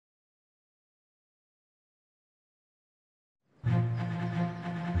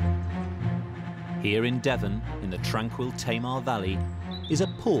Here in Devon, in the tranquil Tamar Valley, is a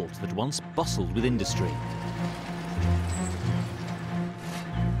port that once bustled with industry.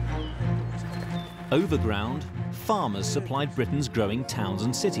 Overground, farmers supplied Britain's growing towns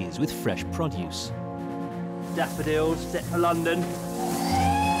and cities with fresh produce. Daffodils, set for London.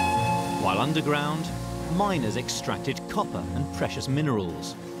 While underground, miners extracted copper and precious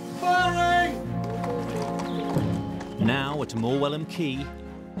minerals. Firing! Now at Morwhellham Quay,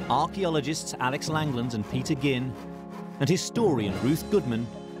 archaeologists Alex Langland and Peter Ginn and historian Ruth Goodman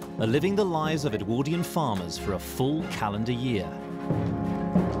are living the lives of Edwardian farmers for a full calendar year.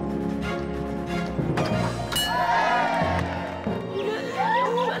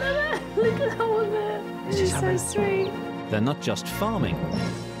 Look at that one there. This is so sweet. They're not just farming,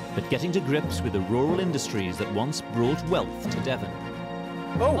 but getting to grips with the rural industries that once brought wealth to Devon.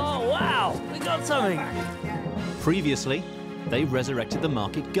 Oh wow, we got something. Previously, they resurrected the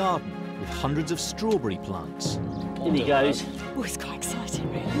market garden with hundreds of strawberry plants. In he goes. Oh, it's quite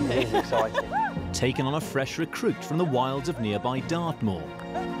exciting, really. It is exciting. Taken on a fresh recruit from the wilds of nearby Dartmoor.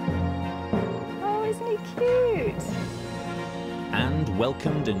 Oh, isn't he cute? And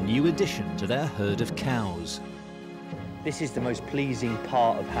welcomed a new addition to their herd of cows. This is the most pleasing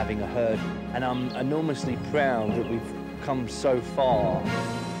part of having a herd, and I'm enormously proud that we've come so far.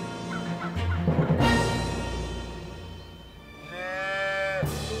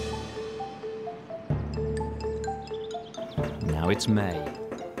 Now it's May,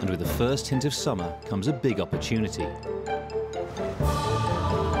 and with the first hint of summer comes a big opportunity.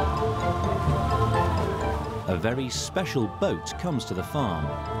 A very special boat comes to the farm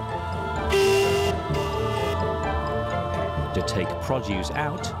to take produce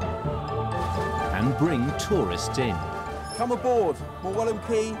out and bring tourists in. Come aboard, Morwhellham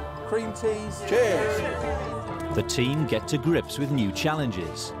Quay, cream teas. Cheers! The team get to grips with new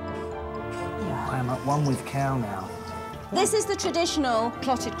challenges. I'm at one with cow now. This is the traditional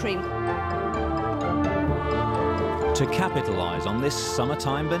clotted cream. To capitalise on this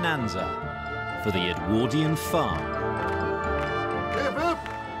summertime bonanza for the Edwardian farm. Hip, hip.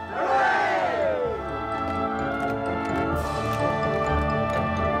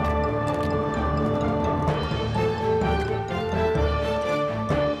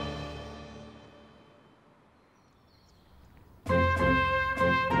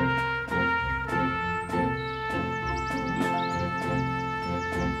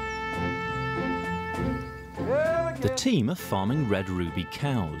 The team are farming red ruby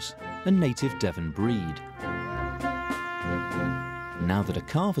cows, a native Devon breed. Now that a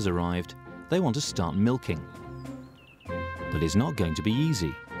calf has arrived, they want to start milking. But it's not going to be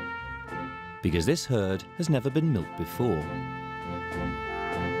easy, because this herd has never been milked before.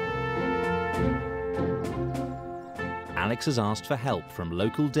 Alex has asked for help from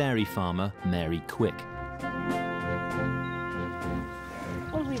local dairy farmer Mary Quick.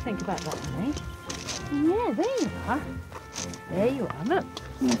 What do you think about that, honey? Yeah, there you are. There you are, look.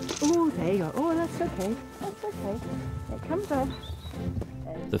 Oh, there you are. Oh, that's okay. That's okay. It comes off.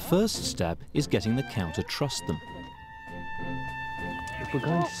 The first step is getting the cow to trust them. If we're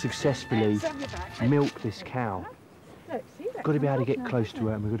going to successfully milk this cow, Look, see that? we've got to be able to get close to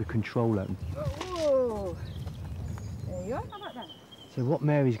her and we've got to control her. Oh, there you are. How about that? So what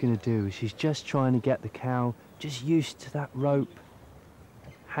Mary's going to do is she's just trying to get the cow just used to that rope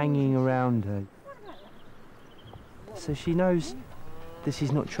hanging around her. So she knows this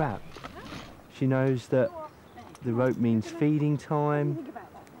is not trapped. She knows that the rope means feeding time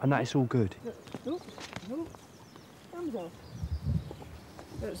and that it's all good. Comes off.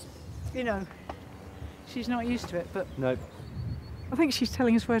 That's, you know, she's not used to it, but No. I think she's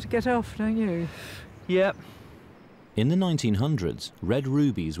telling us where to get off, don't you? Yep. In the 1900s, red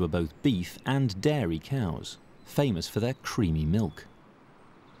rubies were both beef and dairy cows, famous for their creamy milk.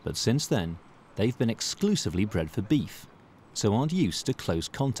 But since then, they've been exclusively bred for beef, so aren't used to close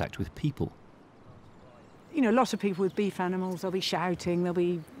contact with people. You know, lots of people with beef animals, they'll be shouting, there'll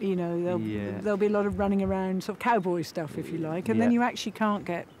be, you know, there'll be a lot of running around, sort of cowboy stuff, if you like, and then you actually can't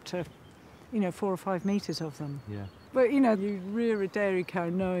get to, you know, 4 or 5 metres of them. Yeah. But, you know, you rear a dairy cow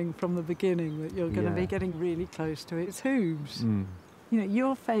knowing from the beginning that you're going to be getting really close to its hooves. Mm. You know,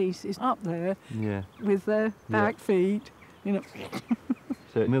 your face is up there Yeah. with their back feet, you know.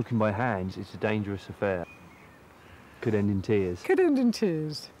 So milking by hands is a dangerous affair. Could end in tears. Could end in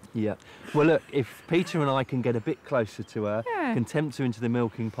tears. Yeah. Well, look, if Peter and I can get a bit closer to her, can tempt her into the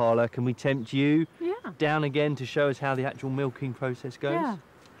milking parlour, can we tempt you down again to show us how the actual milking process goes? Yeah,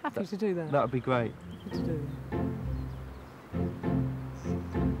 happy to do that. That would be great. Happy to do.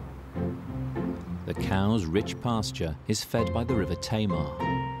 The cow's rich pasture is fed by the River Tamar.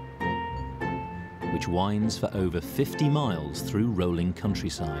 which winds for over 50 miles through rolling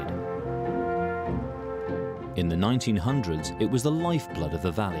countryside. In the 1900s, it was the lifeblood of the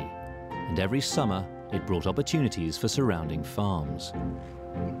valley, and every summer it brought opportunities for surrounding farms.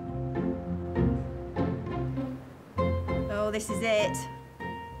 Oh, this is it.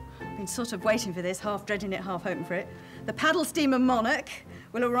 I've been sort of waiting for this, half dreading it, half hoping for it. The paddle steamer Monarch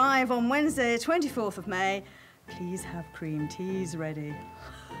will arrive on Wednesday, 24th of May. Please have cream teas ready.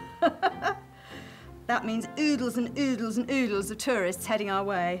 That means oodles and oodles and oodles of tourists heading our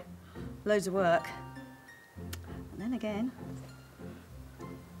way. Loads of work. And then again,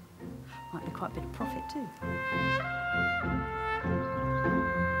 might be quite a bit of profit too.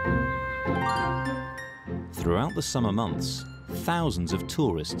 Throughout the summer months, thousands of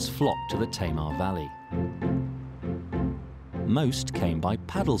tourists flocked to the Tamar Valley. Most came by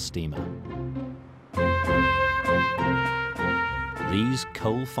paddle steamer. These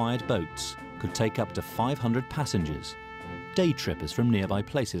coal-fired boats could take up to 500 passengers, day trippers from nearby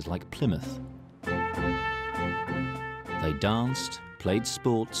places like Plymouth. They danced, played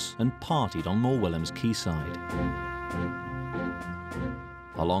sports and partied on Morwellham's quayside.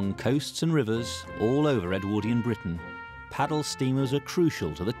 Along coasts and rivers all over Edwardian Britain, paddle steamers are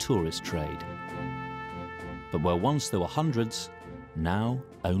crucial to the tourist trade. But where once there were hundreds, now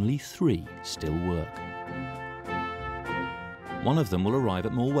only 3 still work. One of them will arrive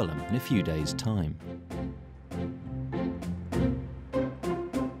at Morwhellham in a few days' time.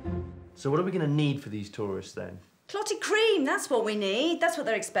 So what are we going to need for these tourists then? Clotted cream, that's what we need. That's what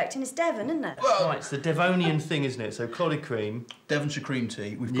they're expecting. It's Devon, isn't it? Well, right, it's the Devonian thing, isn't it? So clotted cream. Devonshire cream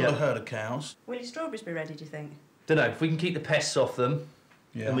tea. We've got a herd of cows. Will your strawberries be ready, do you think? Don't know, if we can keep the pests off them,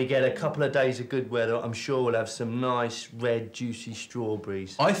 and we get a couple of days of good weather, I'm sure we'll have some nice, red, juicy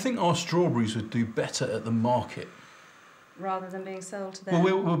strawberries. I think our strawberries would do better at the market. Rather than being sold to them?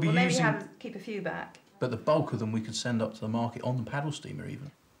 Well, we'll be maybe using... keep a few back. But the bulk of them we could send up to the market on the paddle steamer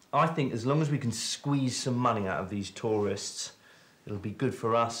even. I think as long as we can squeeze some money out of these tourists, it'll be good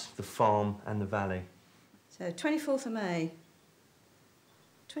for us, the farm and the valley. So, 24th of May.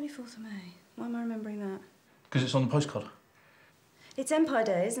 24th of May. Why am I remembering that? Because it's on the postcard. It's Empire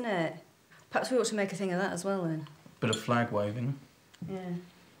Day, isn't it? Perhaps we ought to make a thing of that as well, then. Bit of flag waving. Yeah.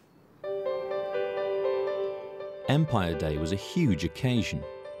 Empire Day was a huge occasion,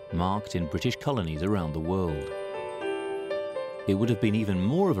 marked in British colonies around the world. It would have been even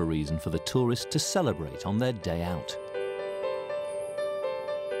more of a reason for the tourists to celebrate on their day out.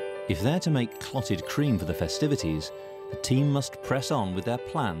 If they're to make clotted cream for the festivities, the team must press on with their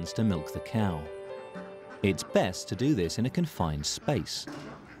plans to milk the cow. It's best to do this in a confined space.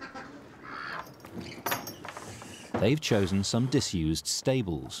 They've chosen some disused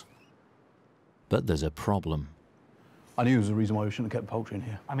stables. But there's a problem. I knew there was a reason why we shouldn't have kept poultry in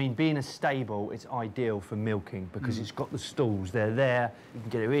here. I mean, being a stable, it's ideal for milking because it's got the stalls. They're there, you can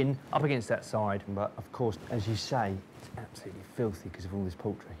get her in, up against that side. But, of course, as you say, it's absolutely filthy because of all this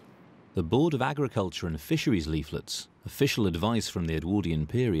poultry. The Board of Agriculture and Fisheries leaflets, official advice from the Edwardian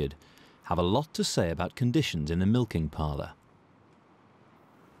period, have a lot to say about conditions in the milking parlour.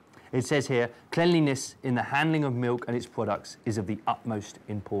 It says here, cleanliness in the handling of milk and its products is of the utmost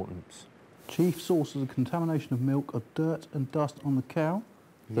importance. Chief sources of contamination of milk are dirt and dust on the cow,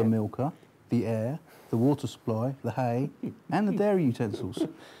 the milker, the air, the water supply, the hay, and the dairy utensils.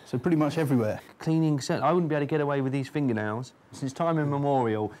 So pretty much everywhere. Cleaning, I wouldn't be able to get away with these fingernails. Since time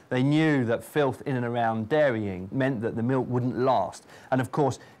immemorial, they knew that filth in and around dairying meant that the milk wouldn't last. And of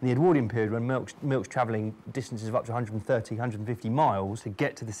course, in the Edwardian period, when milk's travelling distances of up to 130, 150 miles to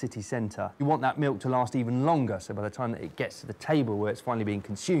get to the city centre, you want that milk to last even longer, so by the time that it gets to the table where it's finally being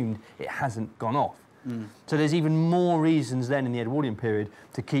consumed, it hasn't gone off. So there's even more reasons then in the Edwardian period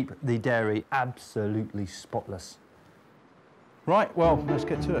to keep the dairy absolutely spotless. Right, well, let's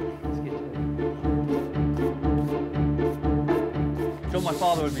get to it. What my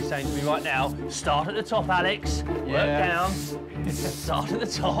father would be saying to me right now, start at the top, Alex, work down, start at the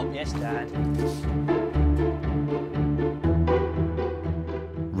top, yes, Dad.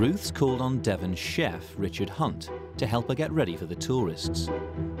 Ruth's called on Devon's chef, Richard Hunt, to help her get ready for the tourists.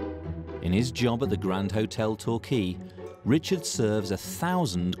 In his job at the Grand Hotel Torquay, Richard serves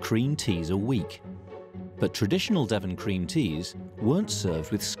 1,000 cream teas a week. But traditional Devon cream teas weren't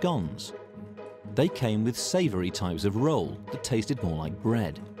served with scones. They came with savoury types of roll that tasted more like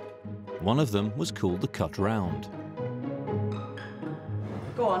bread. One of them was called the cut round.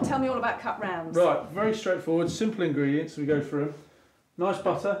 Go on, tell me all about cut rounds. Right, very straightforward, simple ingredients, we go through them. Nice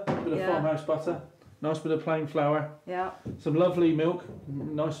butter, a bit of farmhouse butter, nice bit of plain flour, some lovely milk,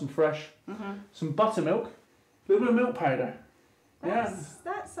 nice and fresh, some buttermilk, a little bit of milk powder,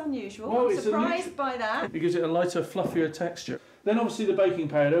 That's unusual. Well, I'm it's surprised by that. It gives it a lighter, fluffier texture. Then obviously the baking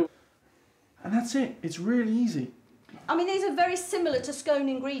powder. And that's it. It's really easy. I mean, these are very similar to scone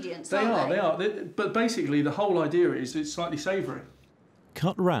ingredients, aren't they? They are. But basically, the whole idea is it's slightly savoury.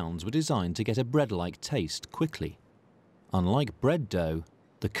 Cut rounds were designed to get a bread-like taste quickly. Unlike bread dough,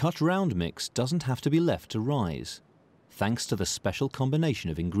 the cut round mix doesn't have to be left to rise, thanks to the special combination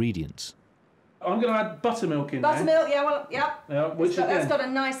of ingredients. I'm going to add buttermilk in there. Buttermilk, yeah, well, yeah. That's got a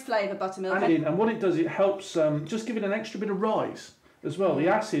nice flavour, buttermilk. And what it does, it helps just give it an extra bit of rise as well. The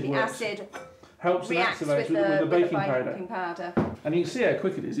acid helps and activates with the baking powder. And you can see how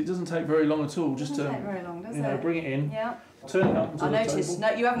quick it is. It doesn't take very long at all. Just to very long, does it? Bring it in. Yeah. Turn it up. I noticed. No,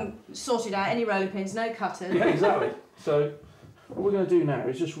 you haven't sorted out any roller pins, no cutters. Yeah, exactly. So what we're going to do now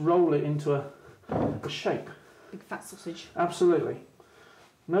is just roll it into a shape. Big fat sausage. Absolutely.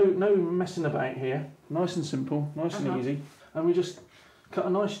 No messing about here. Nice and simple, nice and easy. And we just cut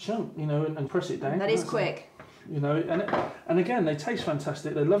a nice chunk, and press it down. That is quick. And again, they taste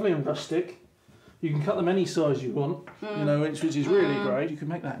fantastic. They're lovely and rustic. You can cut them any size you want, which is really great. You can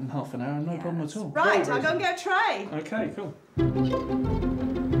make that in half an hour, no problem at all. Right, I'll go and get a tray. Okay, cool.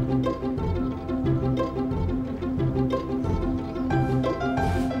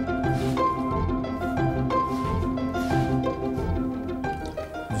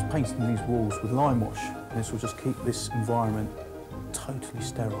 Just painting these walls with lime wash. This will just keep this environment totally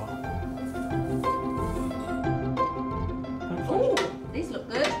sterile. Ooh, these look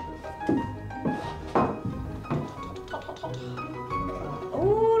good.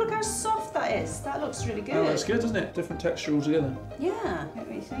 Oh, look how soft that is. That looks really good. Oh, that's good, doesn't it? Different texture altogether. Yeah, what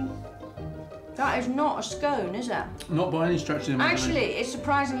do you think? That is not a scone, is it? Not by any stretch of the imagination. Actually, it's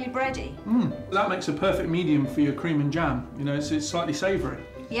surprisingly bready. That makes a perfect medium for your cream and jam. It's slightly savoury.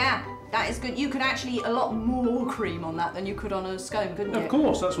 Yeah, that is good. You could actually eat a lot more cream on that than you could on a scone, couldn't you? Of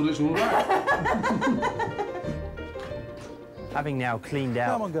course, that's what it's all about. Having now cleaned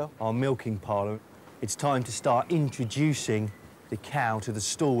out our milking parlour, it's time to start introducing the cow to the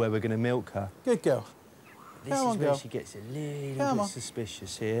stall where we're going to milk her. Good girl. This is where she gets a little bit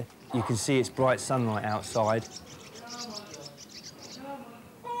suspicious here. You can see it's bright sunlight outside.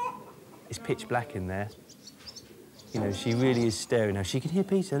 It's pitch black in there. She really is staring now. She can hear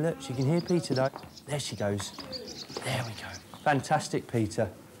Peter, look. She can hear Peter, though. There she goes. There we go. Fantastic, Peter.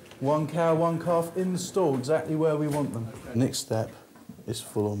 One cow, one calf in the stall, exactly where we want them. Next step is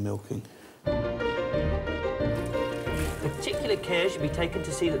full-on milking. Particular care should be taken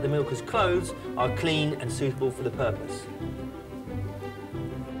to see that the milker's clothes are clean and suitable for the purpose.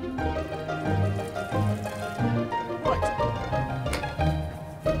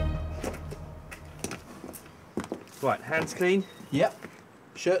 Right, hands clean. Yep.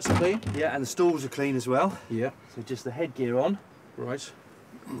 Shirts are clean. Yeah, and the stalls are clean as well. Yep. So just the headgear on. Right.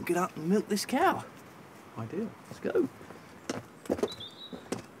 We'll get up and milk this cow. Ideal. Let's go.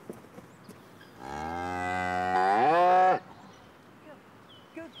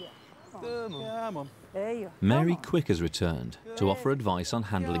 Come on. There you are. Mary Quick has returned to offer advice on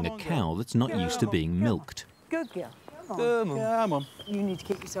handling a cow that's not used to being milked. Good girl. Come on. You need to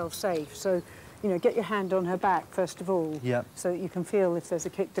keep yourself safe. So, get your hand on her back, first of all. Yeah. So that you can feel if there's a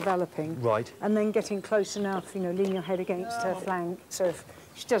kick developing. Right. And then getting close enough, lean your head against her flank. So if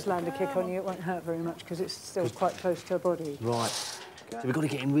she does land a kick on you, it won't hurt very much because it's still quite close to her body. Right. So we've got to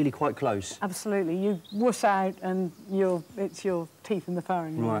get in really quite close. Absolutely. You wuss out and it's your teeth in the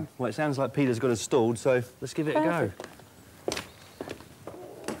farrowing. Right. Well, it sounds like Peter's got us stalled, so let's give it a go.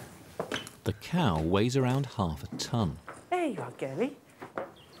 The cow weighs around half a ton. There you are, girlie.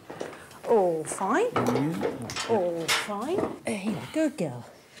 All fine. All fine. There you are, good girl.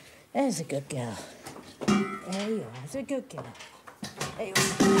 There's a good girl. There you are, there's a good girl. There you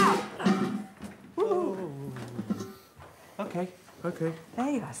are. Okay. There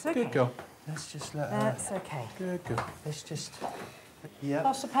you are, it's okay. Good girl. Let's just let her... That's okay. Good girl. Let's just... Yeah.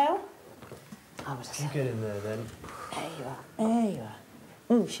 Pass the pail? You get in there, then. There you are. There you are.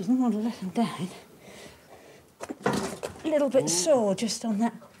 Oh, she didn't want to let him down. A little bit sore just on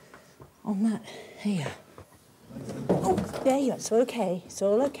that. Here. Oh, there you are. It's all okay. It's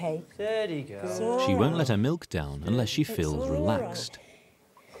all okay. Steady, girl. She won't let her milk down unless she feels relaxed.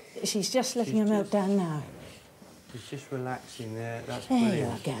 Right. She's just letting her milk down now. She's just relaxing there. That's there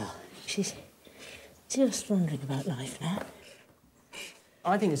brilliant. You are, girl. She's just wondering about life now.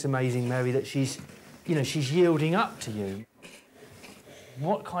 I think it's amazing, Mary, that she's yielding up to you.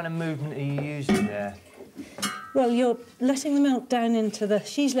 What kind of movement are you using there? Well, you're letting the milk down into the...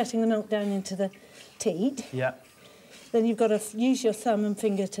 She's letting the milk down into the teat. Yeah. Then you've got to use your thumb and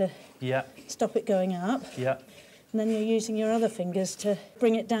finger to stop it going up. Yeah. and then you're using your other fingers to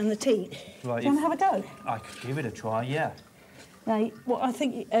bring it down the teat. Right. Do you want to have a go? I could give it a try, yeah. Now, well, I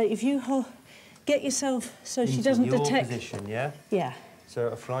think if you get yourself so she doesn't your detect... position, yeah? Yeah. So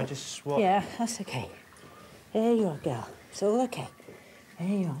if I just swap... Yeah, that's OK. There you are, girl. It's all OK. There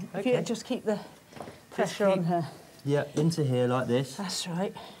you are. OK. If you just keep the pressure on her. Yeah, into here like this. That's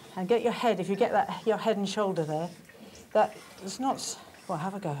right. And get your head, if you get that, your head and shoulder there, that it's not... Well,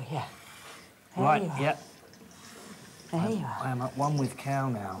 have a go, yeah. There right, you are. yeah. There you are. I am at one with cow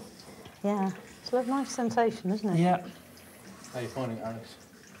now. Yeah. It's a nice sensation, isn't it? Yeah. How are you finding it, Alex?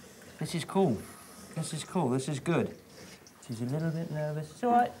 This is cool. This is cool. This is good. She's a little bit nervous. It's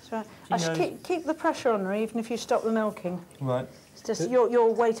all right, it's all right. I should keep the pressure on her, even if you stop the milking. Right. It's just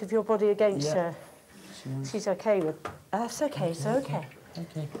your weight of your body against her. Yeah. She's OK with... That's OK, it's OK.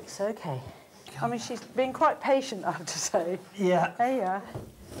 OK. It's OK. I mean, she's been quite patient, I have to say. Yeah. There you are.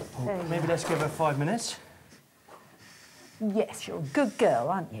 Oh, maybe let's give her 5 minutes. Yes, you're a good girl,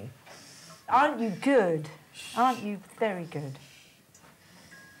 aren't you? Aren't you good? Aren't you very good?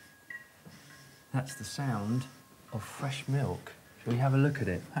 That's the sound of fresh milk. Shall we have a look at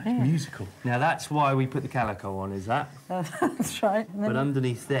it? That's musical. Now, that's why we put the calico on, is that? That's right. And But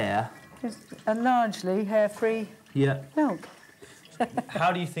underneath there... just a largely hair-free milk.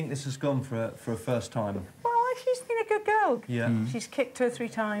 How do you think this has gone for a first time? Well, she's been a good girl. Yeah. She's kicked 2 or 3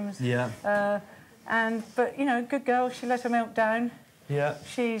 times. Yeah. But, you know, good girl. She let her milk down. Yeah.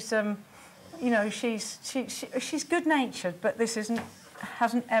 She's, you know, she's good-natured, but this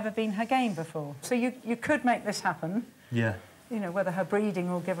hasn't ever been her game before. So you could make this happen. Yeah. You know, whether her breeding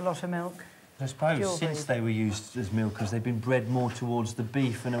will give a lot of milk. I suppose since they were used as milkers, they've been bred more towards the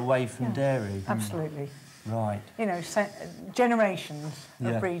beef and away from dairy. Absolutely. Right. You know, generations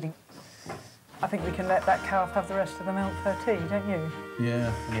of breeding. I think we can let that calf have the rest of the milk for tea, don't you?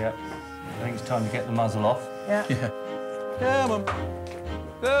 Yeah. Yeah. I think it's time to get the muzzle off. Yeah. Yeah. Come on.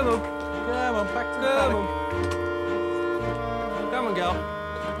 Come on. Come on, back to the paddock. Come on, girl.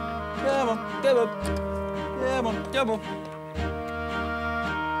 Come on, come on. Come on, come on.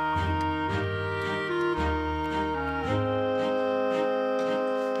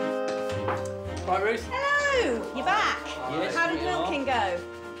 Right, Ruth? Hello! You're back. Yes, How did milking go?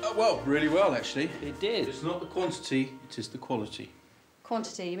 Well, really well, actually. It did. It's not the quantity, it is the quality.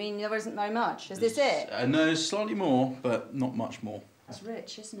 Quantity? You mean there isn't very much? Is this it? No, there's slightly more, but not much more. It's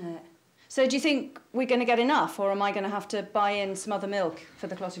rich, isn't it? So do you think we're going to get enough, or am I going to have to buy in some other milk for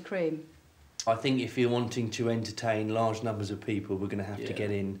the clotted cream? I think if you're wanting to entertain large numbers of people, we're going to have to get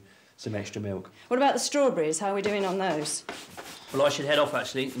in some extra milk. What about the strawberries? How are we doing on those? Well, I should head off,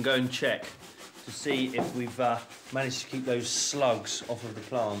 actually, and go and check to see if we've managed to keep those slugs off of the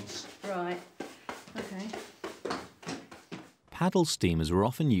plants. Right. OK. Paddle steamers were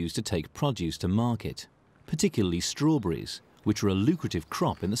often used to take produce to market, particularly strawberries, which are a lucrative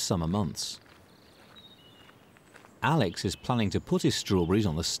crop in the summer months. Alex is planning to put his strawberries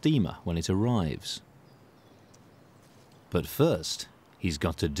on the steamer when it arrives. But first, he's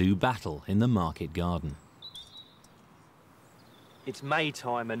got to do battle in the market garden. It's May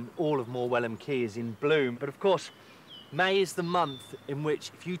time and all of Morwhellham Quay is in bloom. But of course, May is the month in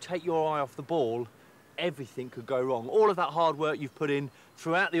which, if you take your eye off the ball, everything could go wrong. All of that hard work you've put in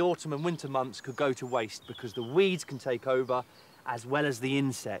throughout the autumn and winter months could go to waste because the weeds can take over as well as the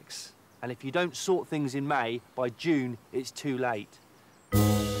insects. And if you don't sort things in May, by June, it's too late.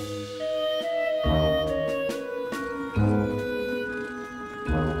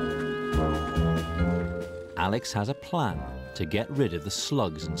 Alex has a plan to get rid of the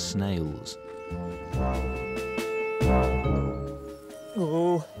slugs and snails.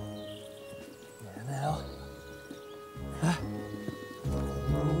 Oh. Yeah, now.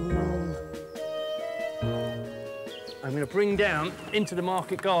 I'm going to bring down into the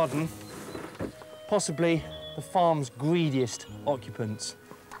market garden possibly the farm's greediest occupants,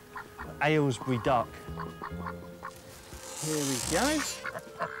 Aylesbury duck. Here we go.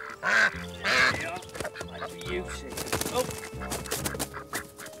 You see. Oh.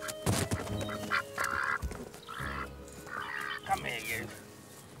 Come here, you.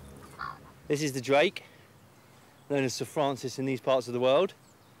 This is the drake, known as Sir Francis in these parts of the world.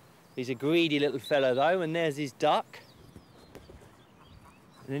 He's a greedy little fellow, though, and there's his duck.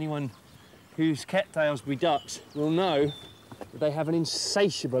 And anyone who's kept Aylesbury ducks will know that they have an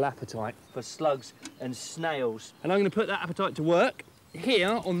insatiable appetite for slugs and snails. And I'm going to put that appetite to work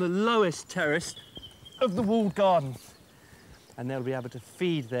here on the lowest terrace of the walled garden. And they'll be able to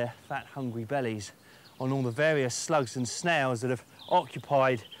feed their fat, hungry bellies on all the various slugs and snails that have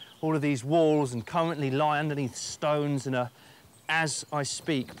occupied all of these walls and currently lie underneath stones and are, as I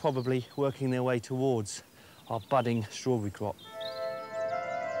speak, probably working their way towards our budding strawberry crop.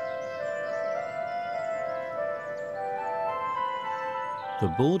 The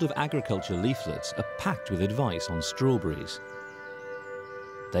Board of Agriculture leaflets are packed with advice on strawberries.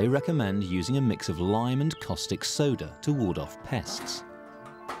 They recommend using a mix of lime and caustic soda to ward off pests.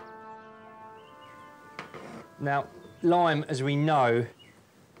 Now, lime, as we know,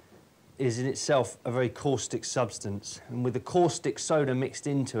 is in itself a very caustic substance, and with the caustic soda mixed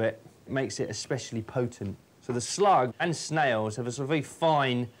into it, it makes it especially potent. So the slug and snails have a sort of very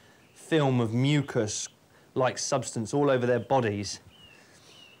fine film of mucus-like substance all over their bodies.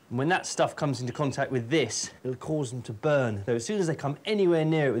 And when that stuff comes into contact with this, it'll cause them to burn. So as soon as they come anywhere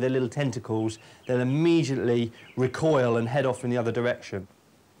near it with their little tentacles, they'll immediately recoil and head off in the other direction.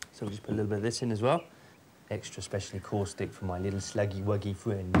 So we'll just put a little bit of this in as well. Extra specially caustic for my little sluggy-wuggy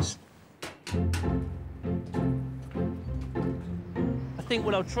friends. I think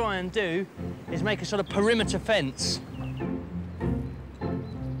what I'll try and do is make a sort of perimeter fence.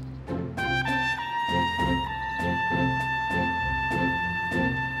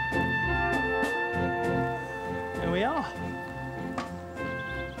 There we are.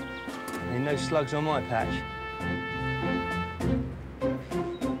 Ain't no slugs on my patch.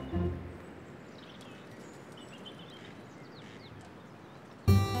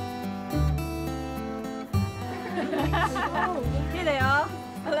 Here they are.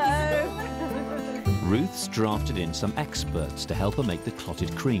 Hello. Ruth's drafted in some experts to help her make the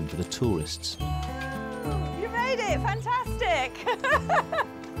clotted cream for the tourists. You made it. Fantastic.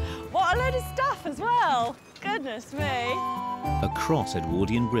 What a load of stuff as well. Goodness me. Across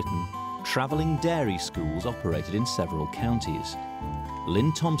Edwardian Britain, travelling dairy schools operated in several counties.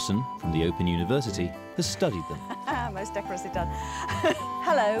 Lynn Thompson, from the Open University, has studied them. Most decorously done.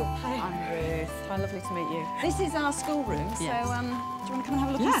 Hello. Hi. I'm Ruth. How lovely to meet you. This is our schoolroom, so do you want to come and have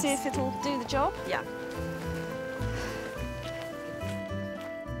a look and see if it'll do the job? Yeah.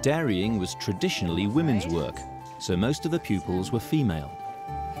 Dairying was traditionally women's work, so most of the pupils were female.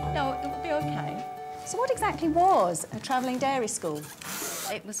 No, it will be OK. So what exactly was a travelling dairy school?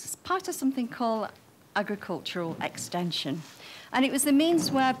 It was part of something called agricultural extension. And it was the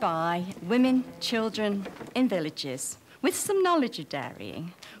means whereby women, children in villages, with some knowledge of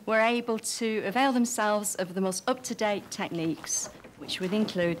dairying, were able to avail themselves of the most up-to-date techniques, which would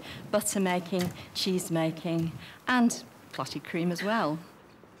include butter making, cheese making, and clotted cream as well.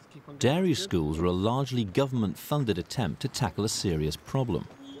 Dairy schools were a largely government-funded attempt to tackle a serious problem.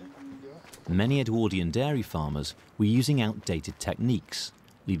 Many Edwardian dairy farmers were using outdated techniques,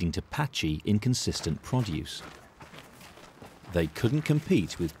 leading to patchy, inconsistent produce. They couldn't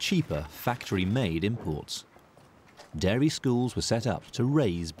compete with cheaper, factory-made imports. Dairy schools were set up to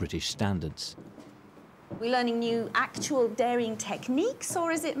raise British standards. We're learning new actual dairying techniques,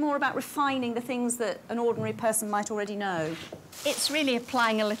 or is it more about refining the things that an ordinary person might already know? It's really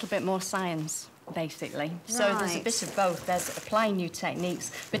applying a little bit more science, basically. So there's a bit of both. There's applying new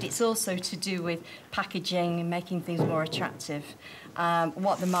techniques, but it's also to do with packaging and making things more attractive,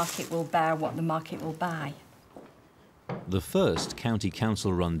 what the market will bear, what the market will buy. The first county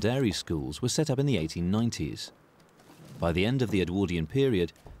council-run dairy schools were set up in the 1890s. By the end of the Edwardian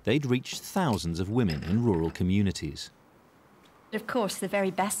period, they'd reached thousands of women in rural communities. Of course, the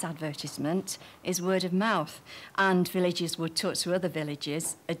very best advertisement is word of mouth, and villages would talk to other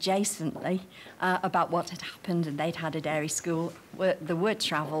villages adjacently about what had happened, and they'd had a dairy school. The word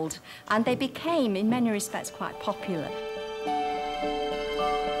travelled, and they became, in many respects, quite popular.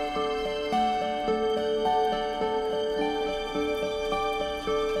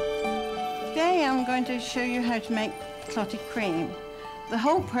 Today I'm going to show you how to make clotted cream. The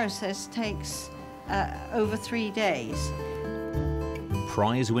whole process takes over 3 days.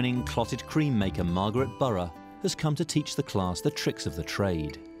 Prize-winning clotted cream maker Margaret Burrough has come to teach the class the tricks of the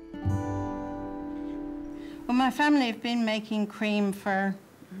trade. Well, my family have been making cream for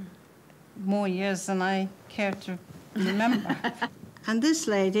more years than I care to remember. And this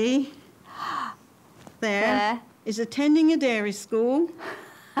lady there is attending a dairy school,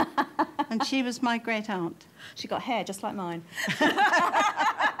 and she was my great-aunt. She got hair just like mine.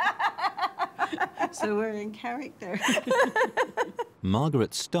 So we're in character.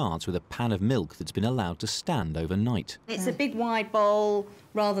 Margaret starts with a pan of milk that's been allowed to stand overnight. It's a big wide bowl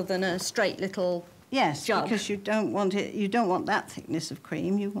rather than a straight little jug. Because you don't want it. You don't want that thickness of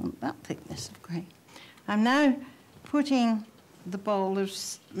cream. You want that thickness of cream. I'm now putting the bowl of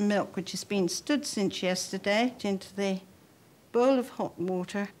milk, which has been stood since yesterday, into the bowl of hot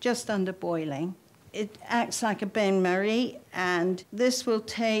water just under boiling. It acts like a bain-marie, and this will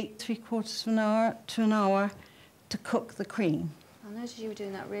take 3/4 of an hour to an hour to cook the cream. I noticed you were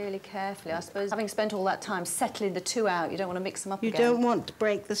doing that really carefully. I suppose having spent all that time settling the two out, you don't want to mix them up You again. don't want to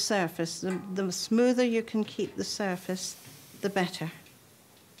break the surface. The smoother you can keep the surface, the better.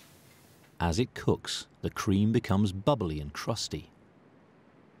 As it cooks, the cream becomes bubbly and crusty.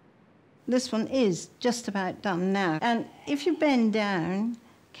 This one is just about done now. And if you bend down,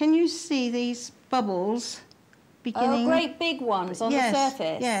 can you see these bubbles beginning? Oh, great big ones on the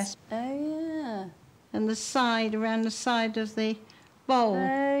surface? Yes. Oh, yeah. And the side, around the side of the bowl,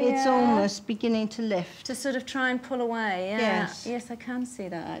 Oh, it's yeah. almost beginning to lift. To sort of try and pull away, yeah. Yes. Yes, I can see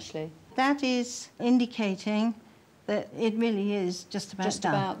that, actually. That is indicating that it really is just about Just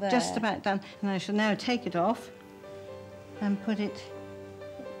done. about there. Just about done. And I shall now take it off and put it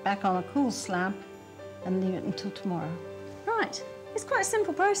back on a cool slab and leave it until tomorrow. Right. It's quite a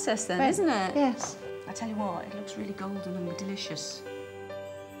simple process then, Right. isn't it? Yes. I tell you what, it looks really golden and delicious.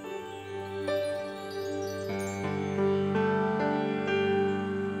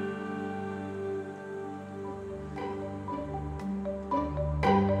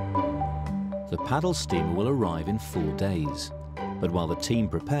 The paddle steamer will arrive in 4 days. But while the team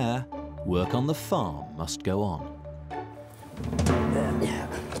prepare, work on the farm must go on. Yeah.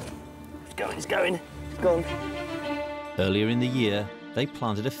 It's going. It's gone. Earlier in the year, they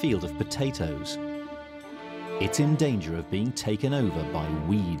planted a field of potatoes. It's in danger of being taken over by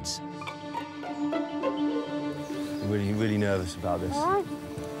weeds. I'm really nervous about this.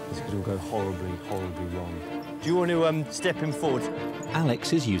 This could all go horribly, horribly wrong. Do you want to step in forward?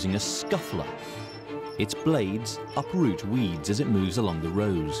 Alex is using a scuffler. Its blades uproot weeds as it moves along the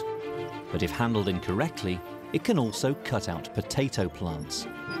rows. But if handled incorrectly, it can also cut out potato plants.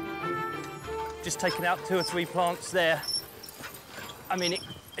 Just taking out 2 or 3 plants there. I mean,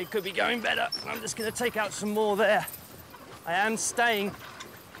 it could be going better. I'm just going to take out some more there. I am staying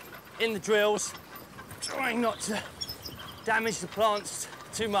in the drills, trying not to damage the plants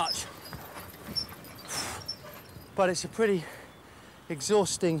too much. But it's a pretty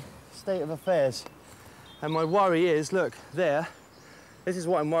exhausting state of affairs. And my worry is, look, there, this is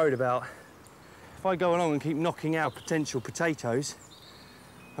what I'm worried about. If I go along and keep knocking out potential potatoes,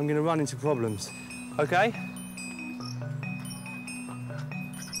 I'm going to run into problems, OK?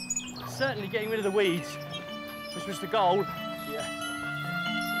 Certainly getting rid of the weeds, which was the goal. Yeah.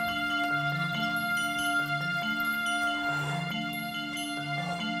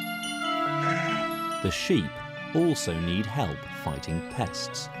 The sheep also need help fighting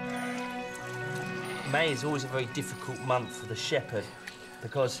pests. May is always a very difficult month for the shepherd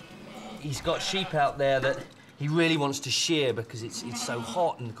because he's got sheep out there that he really wants to shear because it's so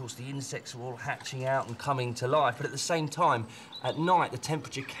hot, and of course the insects are all hatching out and coming to life. But at the same time, at night the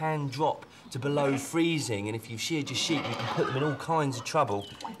temperature can drop to below freezing, and if you've sheared your sheep, you can put them in all kinds of trouble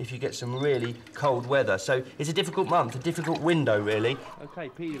if you get some really cold weather. So it's a difficult month, a difficult window, really. OK,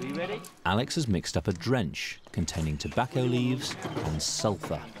 Peter, are you ready? Alex has mixed up a drench containing tobacco leaves and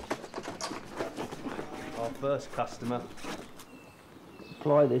sulphur. Our first customer.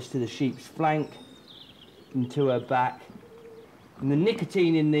 Apply this to the sheep's flank and to her back. And the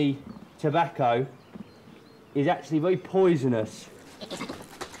nicotine in the tobacco is actually very poisonous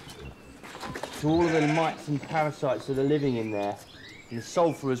to all of the mites and parasites that are living in there. And the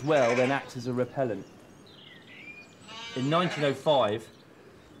sulphur as well then acts as a repellent. In 1905,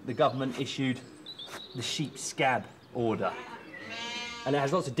 the government issued the sheep scab order. And it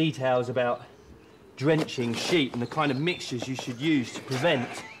has lots of details about drenching sheep and the kind of mixtures you should use to prevent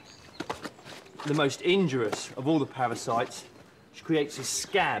the most injurious of all the parasites, which creates a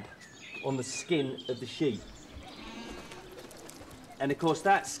scab on the skin of the sheep. And of course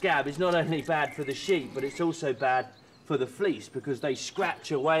that scab is not only bad for the sheep, but it's also bad for the fleece because they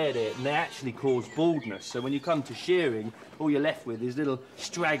scratch away at it and they actually cause baldness. So when you come to shearing, all you're left with is little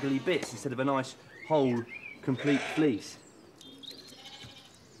straggly bits instead of a nice whole, complete fleece.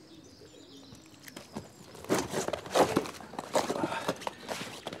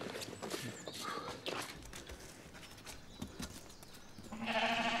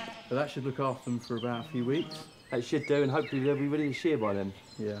 So that should look after them for about a few weeks. That should do, and hopefully they'll be ready to shear by then.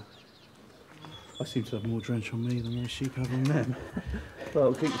 Yeah. I seem to have more drench on me than those sheep have on them.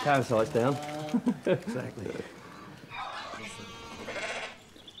 Well, we'll keep the parasites down. Exactly.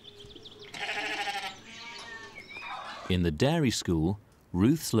 In the dairy school,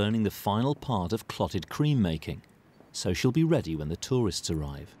 Ruth's learning the final part of clotted cream making, so she'll be ready when the tourists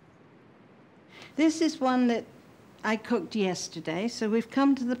arrive. This is one that I cooked yesterday, so we've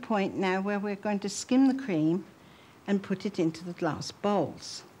come to the point now where we're going to skim the cream and put it into the glass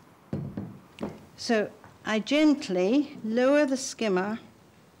bowls. So I gently lower the skimmer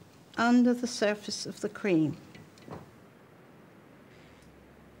under the surface of the cream.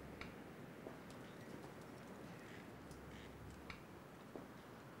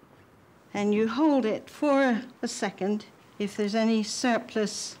 and you hold it for a second if there's any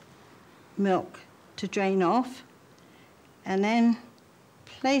surplus milk to drain off, and then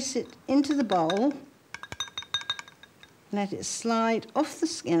place it into the bowl. Let it slide off the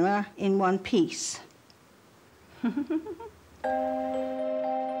skimmer in one piece.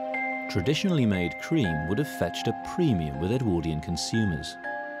 Traditionally made cream would have fetched a premium with Edwardian consumers.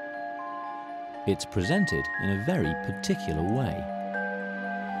 It's presented in a very particular way.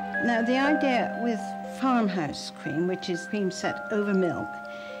 Now, the idea with farmhouse cream, which is cream set over milk,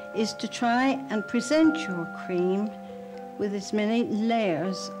 is to try and present your cream with as many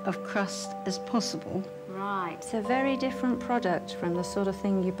layers of crust as possible. Right, it's a very different product from the sort of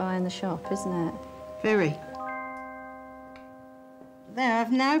thing you buy in the shop, isn't it? Very. There,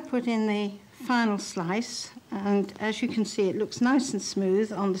 I've now put in the final slice, and as you can see, it looks nice and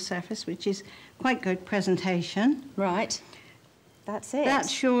smooth on the surface, which is quite good presentation. Right. That's it.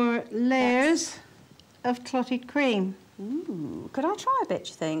 That's your layers of clotted cream. Ooh, could I try a bit, do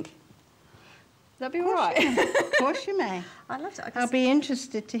you think? That'd be all right. Of course you may. I'd love to. I'll be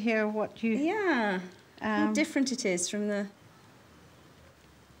interested to hear what you... Yeah, how different it is from the...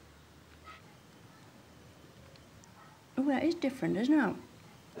 Oh, that is different, isn't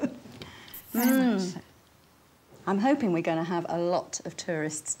it? I'm hoping we're going to have a lot of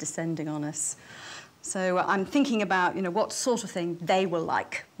tourists descending on us. So I'm thinking about, you know, what sort of thing they will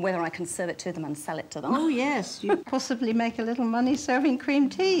like, whether I can serve it to them and sell it to them. Oh, yes. You possibly make a little money serving cream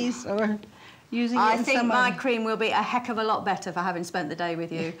teas or using it in some... I think my cream will be a heck of a lot better for having spent the day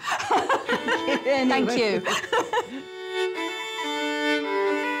with you. Thank you.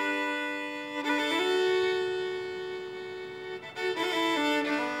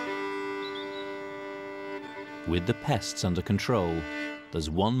 With the pests under control, there's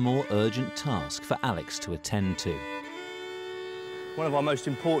one more urgent task for Alex to attend to. One of our most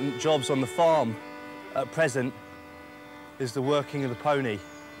important jobs on the farm at present is the working of the pony.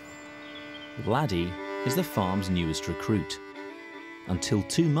 Laddie is the farm's newest recruit. Until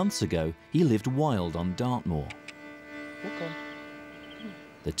 2 months ago, he lived wild on Dartmoor.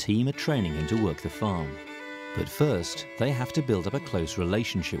 The team are training him to work the farm. But first, they have to build up a close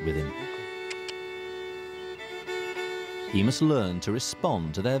relationship with him. He must learn to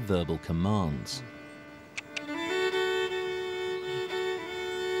respond to their verbal commands.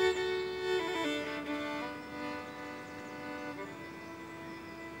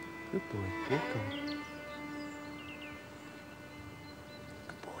 Good boy, walk on.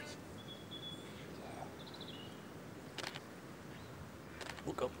 Good boy.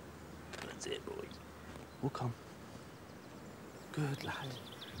 Walk on. That's it, boy. Walk on. Good lad.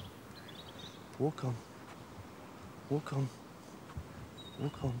 Walk on. Walk on.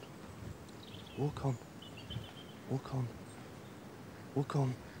 Walk on. Walk on. Walk on. Walk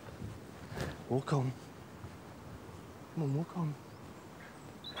on. Walk on. Come on, walk on.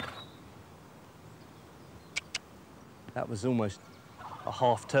 That was almost a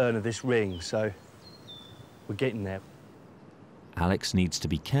half turn of this ring, so we're getting there. Alex needs to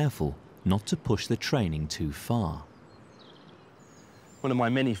be careful not to push the training too far. One of my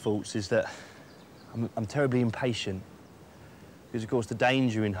many faults is that I'm terribly impatient. Because, of course, the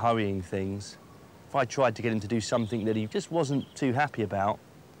danger in hurrying things, if I tried to get him to do something that he just wasn't too happy about,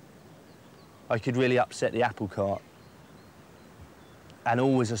 I could really upset the apple cart and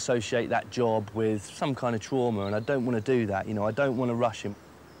always associate that job with some kind of trauma, and I don't want to do that, you know, I don't want to rush him.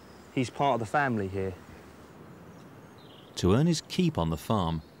 He's part of the family here. To earn his keep on the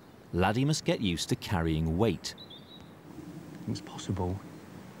farm, Laddie must get used to carrying weight. It's possible,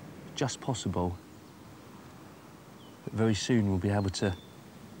 just possible, that very soon we'll be able to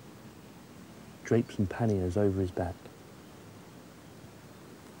drape some panniers over his back.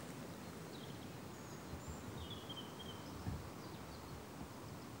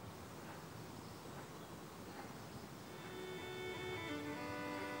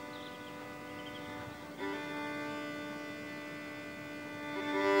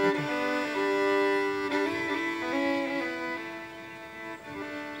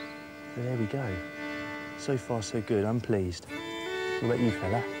 So there we go. So far, so good. I'm pleased. What about you,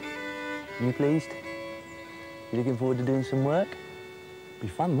 fella? You pleased? You looking forward to doing some work? Be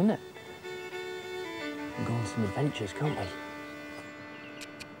fun, wouldn't it? We'll go on some adventures, can't we?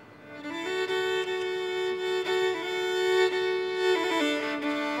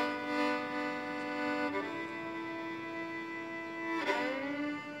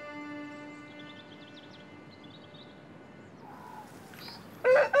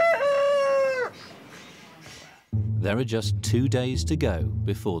 There are just 2 days to go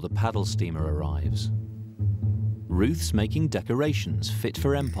before the paddle steamer arrives. Ruth's making decorations fit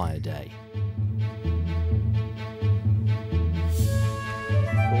for Empire Day.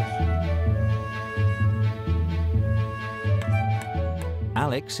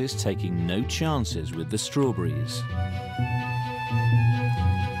 Alex is taking no chances with the strawberries.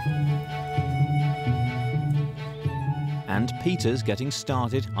 And Peter's getting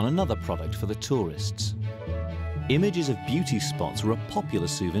started on another product for the tourists. Images of beauty spots were a popular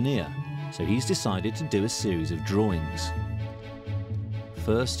souvenir, so he's decided to do a series of drawings.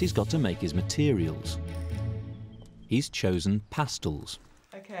 First, he's got to make his materials. He's chosen pastels.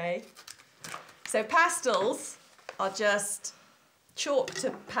 Okay, so pastels are just chalk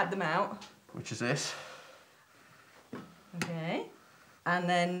to pad them out. Which is this. Okay, and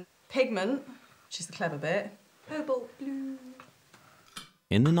then pigment, which is the clever bit. Purple, blue.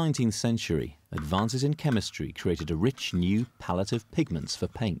 In the 19th century, advances in chemistry created a rich new palette of pigments for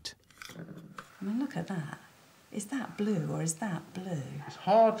paint. I mean, look at that. Is that blue or is that blue? It's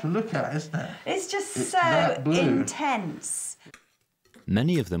hard to look at, isn't it? It's just so intense.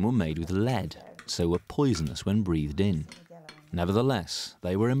 Many of them were made with lead, so were poisonous when breathed in. Nevertheless,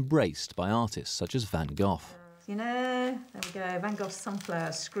 they were embraced by artists such as Van Gogh. You know, there we go, Van Gogh's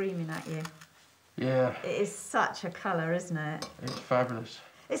sunflower screaming at you. Yeah. It is such a colour, isn't it? It's fabulous.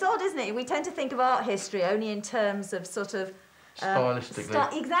 It's odd, isn't it? We tend to think of art history only in terms of sort of...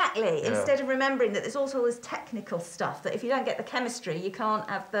 stylistically. Exactly, yeah. Instead of remembering that there's also all this technical stuff, that if you don't get the chemistry, you can't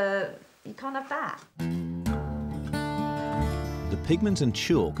have that. The pigment and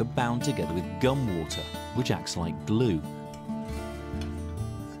chalk are bound together with gum water, which acts like glue.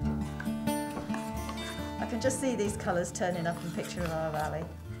 I can just see these colours turning up in Picture of Our Valley.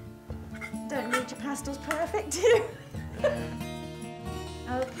 Don't need your pastels perfect, do you?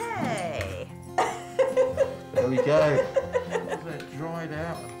 Okay. There we go. They're dried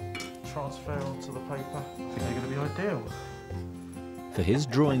out and transfer onto the paper. I think they're going to be ideal. For his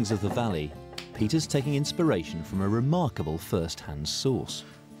drawings of the valley, Peter's taking inspiration from a remarkable first-hand source.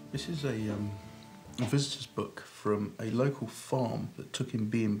 This is a visitor's book from a local farm that took in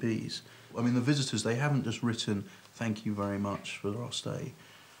B&Bs. I mean, the visitors, they haven't just written, "Thank you very much for our stay."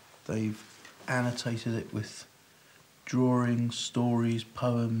 They've annotated it with drawings, stories,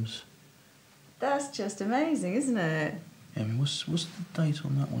 poems. That's just amazing, isn't it? I mean, what's the date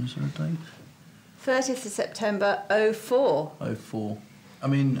on that one? Is there a date? 30th of September, 04. 04. I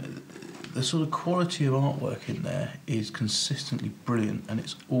mean, the sort of quality of artwork in there is consistently brilliant, and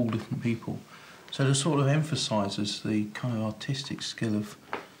it's all different people. So it sort of emphasises the kind of artistic skill of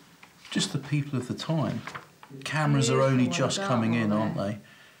just the people of the time. Cameras are only just coming in, aren't they?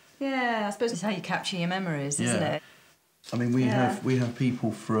 Yeah, I suppose it's how you capture your memories, isn't it? I mean, we have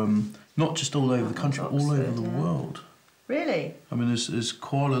people from not just all over the country, but all over the world. Really? I mean, there's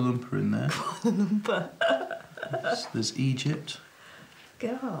Kuala Lumpur in there. Kuala Lumpur. There's Egypt.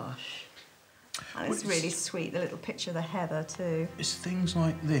 Gosh. And it's really sweet, the little picture of the heather too. It's things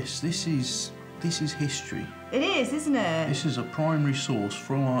like this. This is history. It is, isn't it? This is a primary source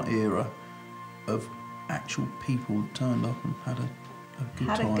from our era of actual people that turned up and had a good time.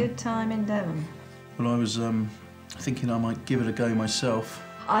 Had a good time in Devon. Well, I was thinking I might give it a go myself.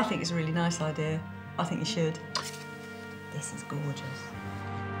 I think it's a really nice idea. I think you should. This is gorgeous.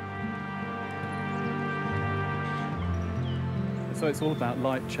 So it's all about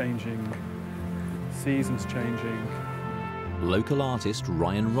light changing, seasons changing. Local artist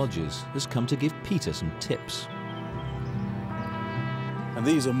Ryan Rogers has come to give Peter some tips. And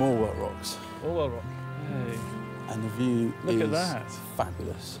these are Morwell rocks. Morwell rock. Hey. And the view is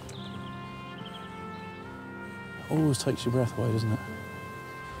fabulous. Always takes your breath away, doesn't it?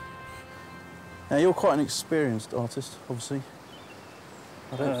 Now, you're quite an experienced artist, obviously.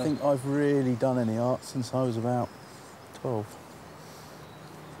 I don't think I've really done any art since I was about 12.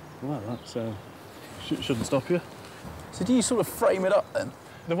 Well, that's shouldn't stop you. So do you sort of frame it up then?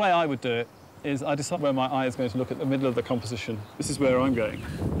 The way I would do it is I decide where my eye is going to look at the middle of the composition. This is where I'm going.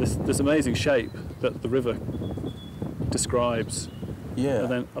 This amazing shape that the river describes. Yeah. And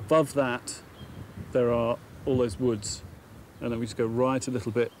then above that, there are all those woods. And then we just go right a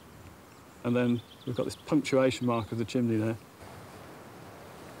little bit. And then we've got this punctuation mark of the chimney there.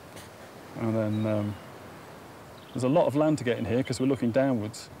 And then there's a lot of land to get in here because we're looking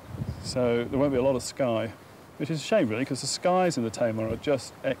downwards. So there won't be a lot of sky, which is a shame really, because the skies in the Tamar are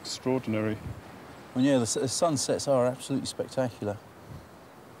just extraordinary. Well, yeah, the sunsets are absolutely spectacular.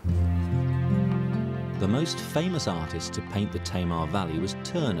 The most famous artist to paint the Tamar Valley was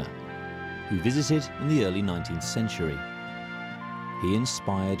Turner, who visited in the early 19th century. He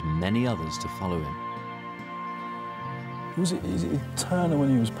inspired many others to follow him. Was it Turner, when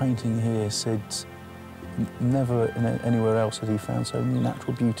he was painting here, said never anywhere else had he found so many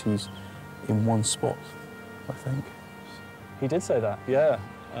natural beauties in one spot, I think? He did say that, yeah.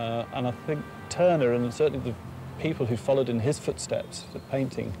 And I think Turner, and certainly the people who followed in his footsteps for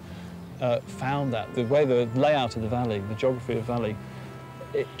painting found that the way the layout of the valley, the geography of the valley,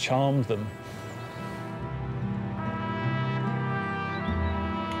 it charmed them.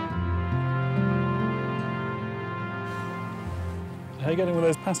 How are you getting with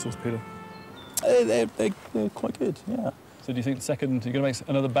those pastels, Peter? They're quite good, yeah. So do you think you're going to make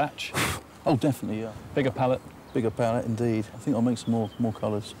another batch? Oh, definitely, yeah. Bigger palette? Bigger palette, indeed. I think I'll make some more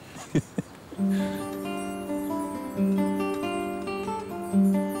colours.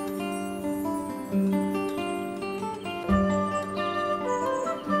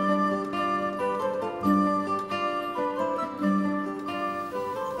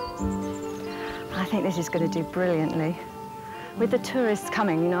 I think this is going to do brilliantly. With the tourists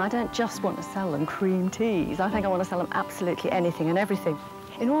coming, you know, I don't just want to sell them cream teas. I think I want to sell them absolutely anything and everything.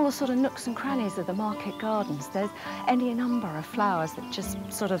 In all the sort of nooks and crannies of the market gardens, there's any number of flowers that just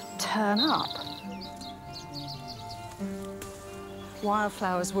sort of turn up.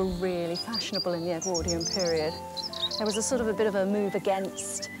 Wildflowers were really fashionable in the Edwardian period. There was a sort of a bit of a move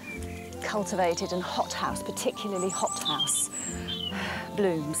against cultivated and hothouse, particularly hothouse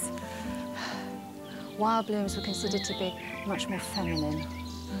blooms. Wild blooms were considered to be much more feminine,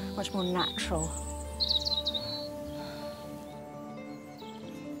 much more natural.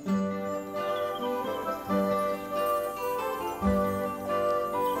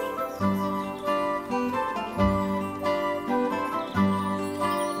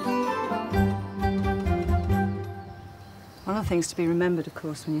 One of the things to be remembered, of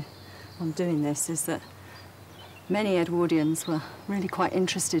course, when you're doing this is that many Edwardians were really quite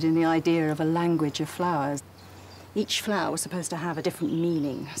interested in the idea of a language of flowers. Each flower was supposed to have a different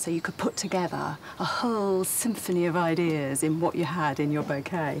meaning, so you could put together a whole symphony of ideas in what you had in your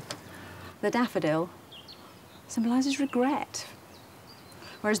bouquet. The daffodil symbolises regret,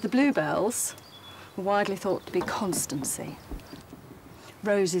 whereas the bluebells were widely thought to be constancy.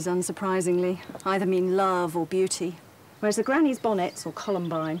 Roses, unsurprisingly, either mean love or beauty, whereas the granny's bonnets, or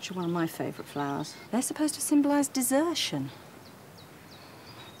columbine, which are one of my favourite flowers, they're supposed to symbolise desertion.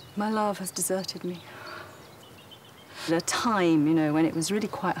 My love has deserted me. At a time, you know, when it was really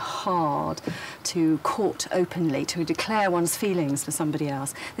quite hard to court openly, to declare one's feelings for somebody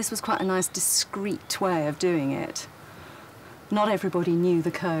else, this was quite a nice, discreet way of doing it. Not everybody knew the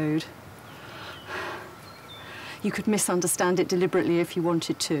code. You could misunderstand it deliberately if you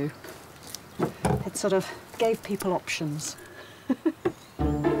wanted to. It sort of gave people options.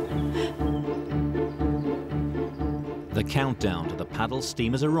 The countdown to the paddle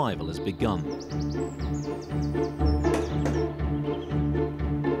steamer's arrival has begun.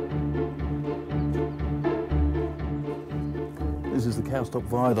 This is the Cowstock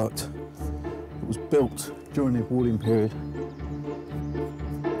Viaduct. It was built during the Edwardian period.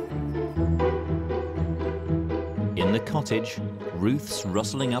 In the cottage, Ruth's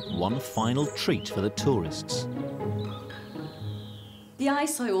rustling up one final treat for the tourists. The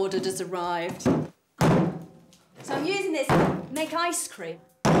ice I ordered has arrived. So I'm using this to make ice cream.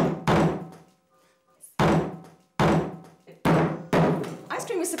 Ice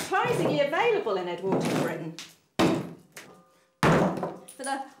cream was surprisingly available in Edwardian Britain. For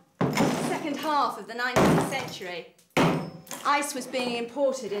the second half of the 19th century, ice was being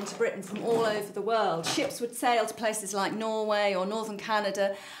imported into Britain from all over the world. Ships would sail to places like Norway or northern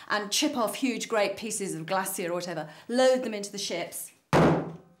Canada and chip off huge, great pieces of glacier or whatever, load them into the ships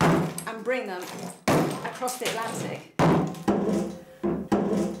and bring them across the Atlantic.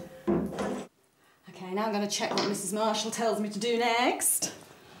 OK, now I'm going to check what Mrs. Marshall tells me to do next.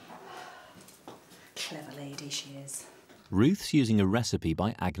 Clever lady she is. Ruth's using a recipe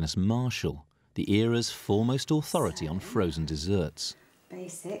by Agnes Marshall, the era's foremost authority on frozen desserts.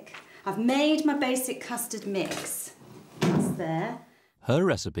 Basic. I've made my basic custard mix. That's there. Her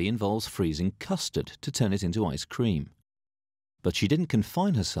recipe involves freezing custard to turn it into ice cream. But she didn't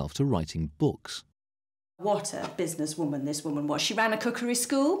confine herself to writing books. What a businesswoman this woman was. She ran a cookery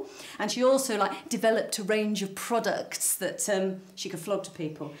school and she also developed a range of products that she could flog to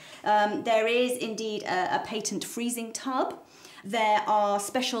people. There is indeed a patent freezing tub. There are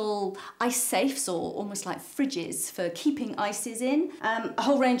special ice safes, or almost like fridges, for keeping ices in. A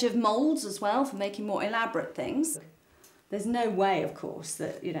whole range of moulds as well for making more elaborate things. There's no way, of course,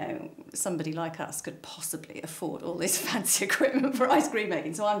 that, you know, somebody like us could possibly afford all this fancy equipment for ice cream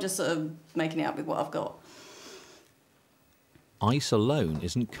making, so I'm just sort of making it up with what I've got. Ice alone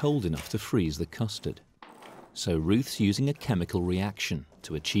isn't cold enough to freeze the custard. So Ruth's using a chemical reaction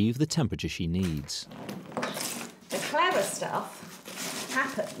to achieve the temperature she needs. The clever stuff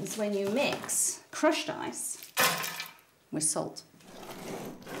happens when you mix crushed ice with salt.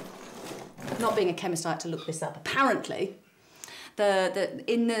 Not being a chemist, I had to look this up. Apparently,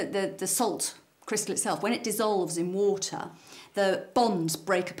 in the salt crystal itself, when it dissolves in water, the bonds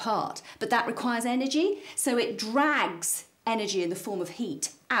break apart, but that requires energy, so it drags energy in the form of heat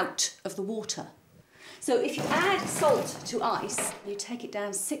out of the water. So if you add salt to ice, you take it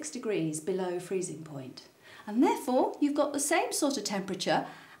down 6 degrees below freezing point, and therefore you've got the same sort of temperature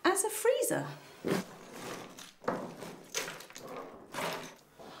as a freezer.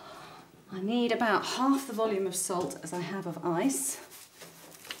 I need about half the volume of salt as I have of ice.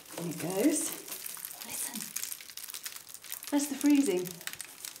 Here it goes. Listen, that's the freezing.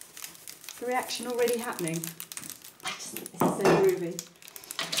 The reaction already happening. I just think this is so groovy.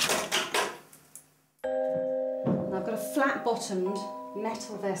 And I've got a flat-bottomed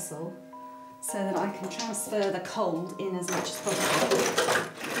metal vessel so that I can transfer the cold in as much as possible.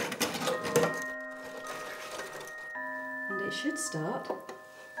 And it should start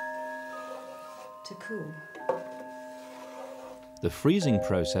to cool. The freezing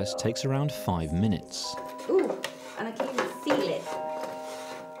process takes around 5 minutes. Ooh, and I can even feel it.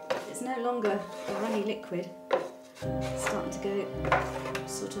 It's no longer a runny liquid. It's starting to go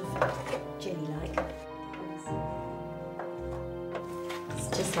sort of jelly-like. It's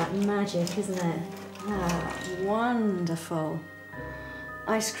just like magic, isn't it? Ah, wonderful.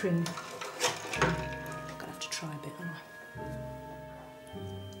 Ice cream. I'm gonna have to try a bit, aren't I?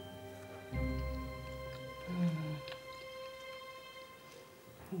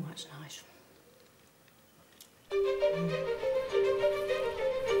 Oh, that's nice.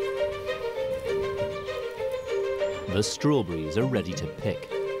 The strawberries are ready to pick.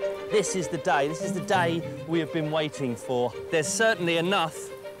 This is the day we have been waiting for. There's certainly enough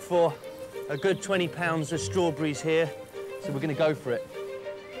for a good 20 pounds of strawberries here, so we're going to go for it.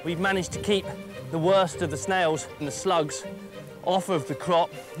 We've managed to keep the worst of the snails and the slugs off of the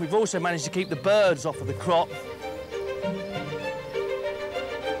crop. We've also managed to keep the birds off of the crop.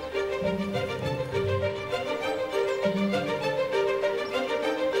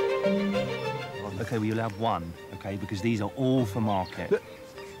 Okay, well, you'll have one, okay, because these are all for market.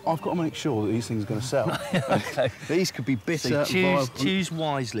 I've got to make sure that these things are going to sell. Okay. These could be bitter. So choose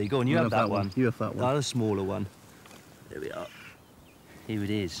wisely. Go on, you have that one. You have that one. The smaller one. There we are. Here it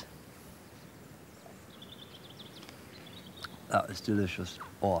is. That is delicious.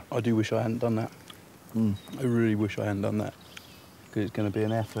 Oh. I do wish I hadn't done that. Mm. I really wish I hadn't done that. Because it's going to be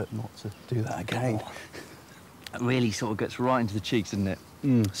an effort not to do that again. Oh. It really sort of gets right into the cheeks, doesn't it?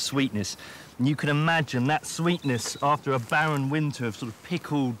 Mm. Sweetness. And you can imagine that sweetness after a barren winter of sort of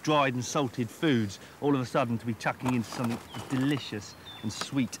pickled, dried and salted foods, all of a sudden to be chucking into something as delicious and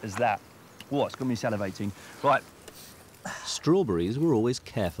sweet as that. Oh, it's got me salivating. Right. Strawberries were always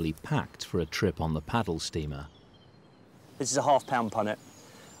carefully packed for a trip on the paddle steamer. This is a £0.5 punnet.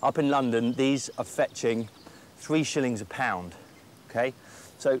 Up in London, these are fetching 3 shillings a pound, OK?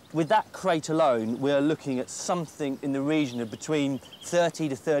 So with that crate alone, we're looking at something in the region of between 30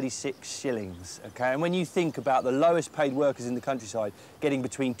 to 36 shillings, OK? And when you think about the lowest paid workers in the countryside getting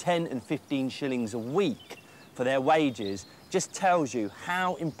between 10 and 15 shillings a week for their wages, just tells you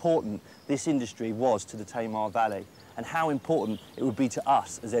how important this industry was to the Tamar Valley and how important it would be to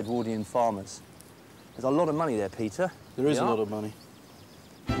us as Edwardian farmers. There's a lot of money there, Peter. There is a lot of money.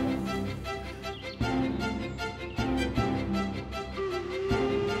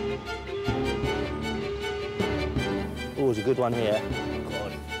 Oh, there's a good one here.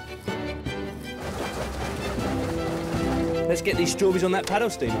 God. Let's get these strawberries on that paddle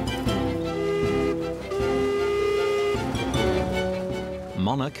steamer.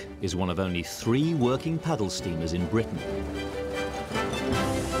 Monarch is one of only 3 working paddle steamers in Britain.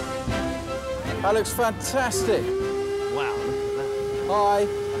 That looks fantastic. Wow, look at that. Hi.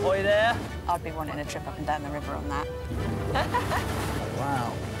 Ahoy there. I'd be wanting a trip up and down the river on that.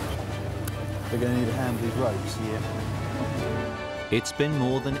 Wow. They're going to need a hand with these ropes. Yeah. It's been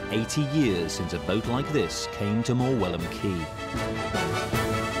more than 80 years since a boat like this came to Morwhellham Quay.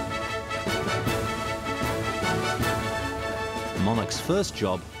 Monarch's first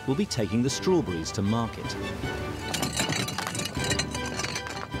job will be taking the strawberries to market.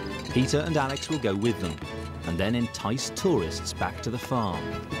 Peter and Alex will go with them and then entice tourists back to the farm.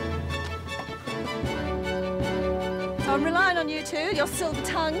 So I'm relying on you two, your silver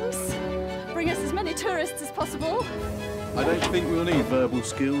tongues. Bring us as many tourists as possible. I don't think we'll need verbal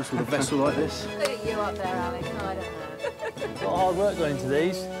skills with a vessel like this. Look at you up there, Alex. I don't know. A lot of hard work going into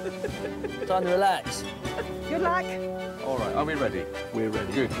these. Time to relax. Good luck. All right, are we ready? We're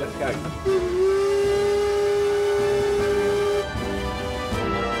ready. Good, let's go.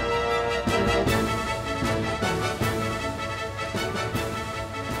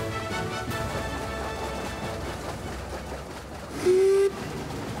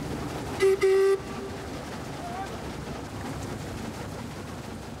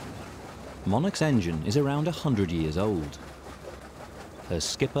 Monarch's engine is around 100 years old. Her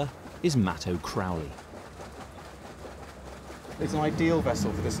skipper is Matt O'Crowley. It's an ideal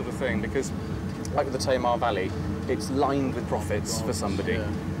vessel for this sort of thing because, like with the Tamar Valley, it's lined with profits for somebody. Yeah.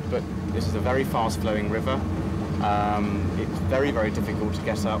 But this is a very fast-flowing river. It's very, very difficult to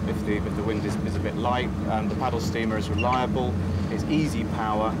get up if the wind is a bit light. The paddle steamer is reliable, it's easy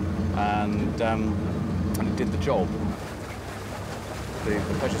power, and it did the job. The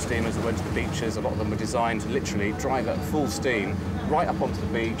pleasure steamers that went to the beaches, a lot of them were designed to literally drive at full steam right up onto the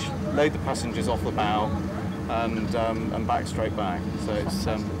beach, load the passengers off the bow, and back straight back. So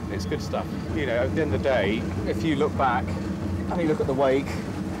it's good stuff. You know, at the end of the day, if you look back and you look at the wake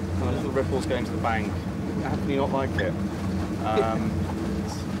and the little ripples going to the bank, how can you not like it?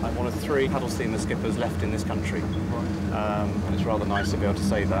 I'm one of 3 paddle steamer skippers left in this country, and it's rather nice to be able to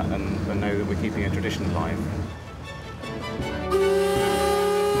say that and know that we're keeping a tradition alive.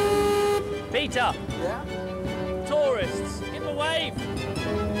 Peter! Yeah? Tourists, give a wave!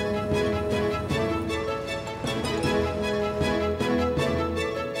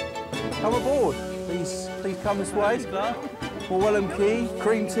 Come aboard. Please come this way. Morwhellham Quay,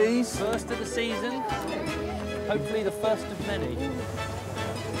 cream teas. First of the season, hopefully the first of many.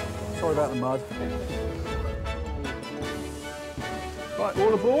 Sorry about the mud. Right,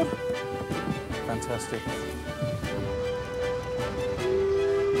 all aboard? Fantastic.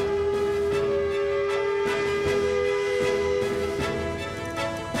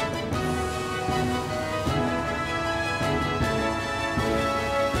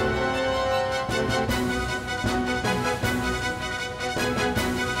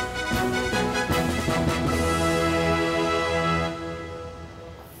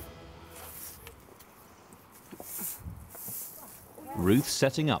 Ruth's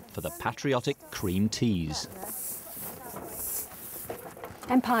setting up for the patriotic cream teas.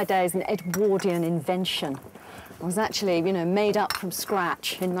 Empire Day is an Edwardian invention. It was actually, you know, made up from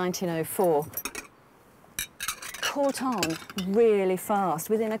scratch in 1904. Caught on really fast.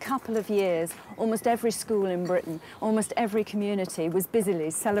 Within a couple of years, almost every school in Britain, almost every community was busily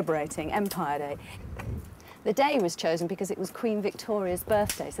celebrating Empire Day. The day was chosen because it was Queen Victoria's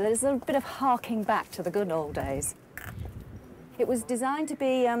birthday, so there's a bit of harking back to the good old days. It was designed to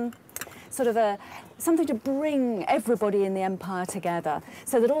be sort of something to bring everybody in the empire together,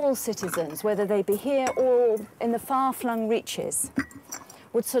 so that all citizens, whether they be here or in the far-flung reaches,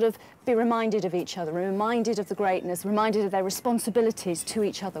 would sort of be reminded of each other, reminded of the greatness, reminded of their responsibilities to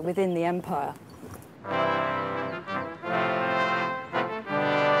each other within the empire.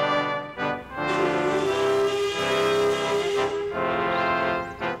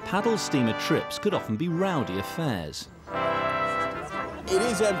 Paddle steamer trips could often be rowdy affairs. It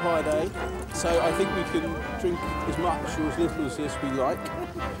is Empire Day, so I think we can drink as much or as little as this we like.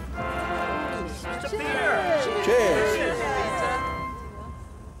 Cheers! Cheers!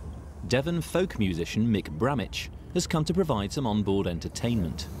 Devon folk musician Mick Bramich has come to provide some on-board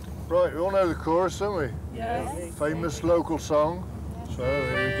entertainment. Right, we all know the chorus, don't we? Yes. Famous local song. So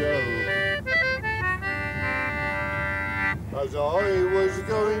here we go. As I was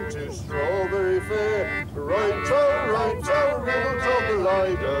going to Strawberry Fair, right, riddle told the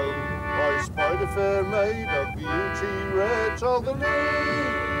Lido, I spied a fair maid of beauty rare, told the Lee.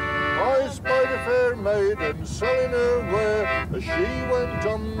 I spied a fair maiden selling her ware, as she went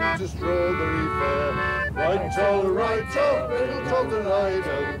on to Strawberry Fair. Right, riddle told the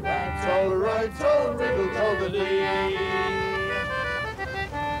Lido, right, riddle told the Lee.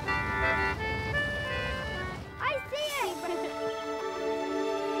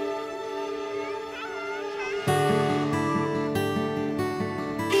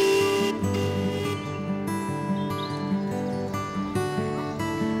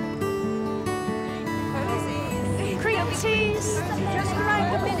 Just around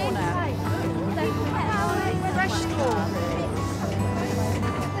the corner. Fresh strawberries.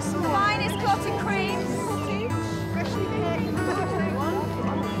 The finest clotted creams. Freshly picked.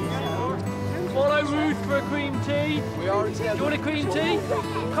 Follow Ruth for a cream tea. We are together. Do you want a cream tea?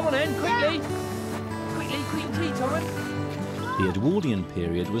 Come on then, quickly. Quickly, cream tea time. The Edwardian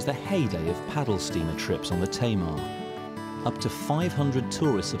period was the heyday of paddle steamer trips on the Tamar. Up to 500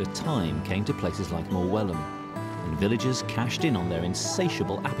 tourists at a time came to places like Morwhellham, and villagers cashed in on their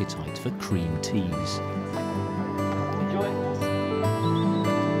insatiable appetite for cream teas. Enjoy it.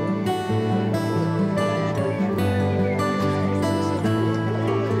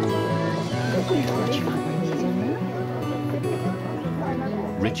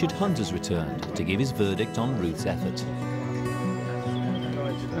 Richard Hunt has returned to give his verdict on Ruth's effort.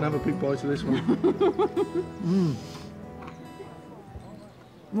 And have a big bite of this one.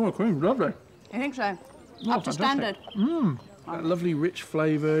 Oh, the cream's lovely. I think so. Oh, Up to standard. That lovely rich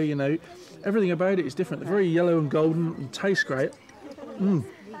flavour, you know. Everything about it is different. They're very yellow and golden and tastes great. You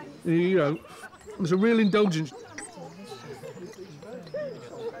know, there's a real indulgence.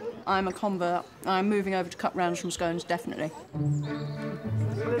 I'm a convert. I'm moving over to cut rounds from scones, definitely.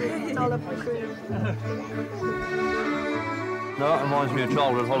 No, that reminds me of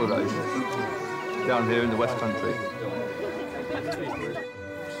childhood holidays down here in the West Country.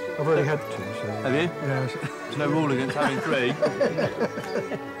 I've already had 2, so... Have you? Yeah. There's no rule against having 3.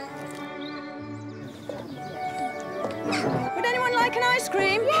 Would anyone like an ice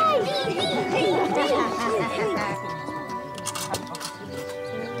cream?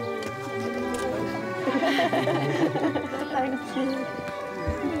 Thank you.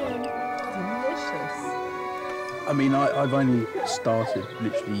 Delicious. I mean, I've only started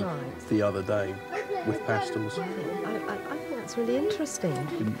literally the other day with pastels. I think that's really interesting. I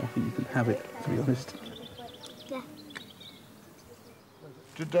think you can have it, to be honest. Yeah.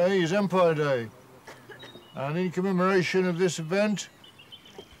 Today is Empire Day, and in commemoration of this event,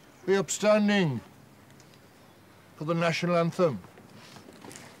 be upstanding for the national anthem.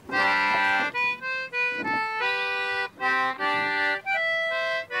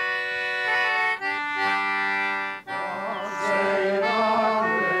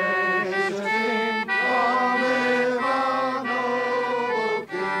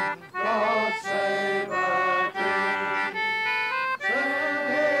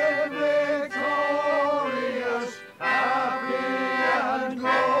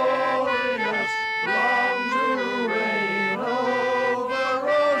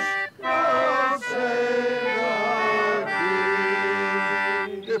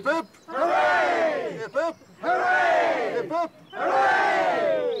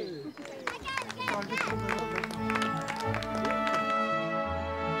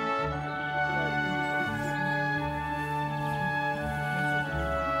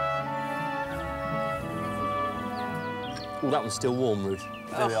 Oh, that one's still warm, Ruth.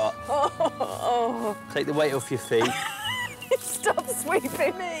 There we are. Take the weight off your feet. Stop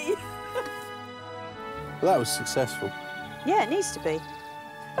sweeping me. Well, that was successful. Yeah, it needs to be.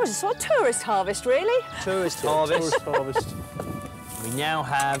 That was a sort of tourist harvest, really. Tourist harvest. Tourist harvest. We now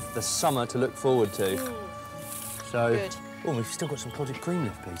have the summer to look forward to. So, Good. Oh, we've still got some clotted cream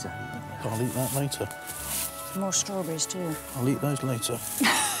left, Peter. I'll eat that later. More strawberries, too. I'll eat those later.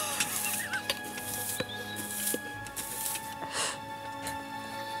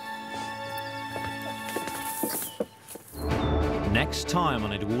 Next time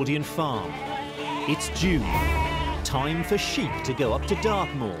on Edwardian Farm, it's June. Time for sheep to go up to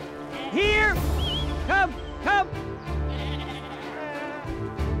Dartmoor. Here! Come, come!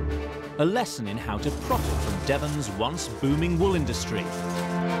 A lesson in how to profit from Devon's once booming wool industry.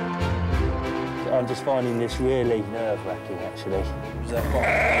 I'm just finding this really nerve-wracking, actually.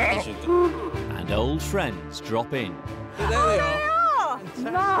 And old friends drop in. There they are!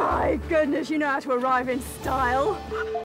 My goodness, you know how to arrive in style.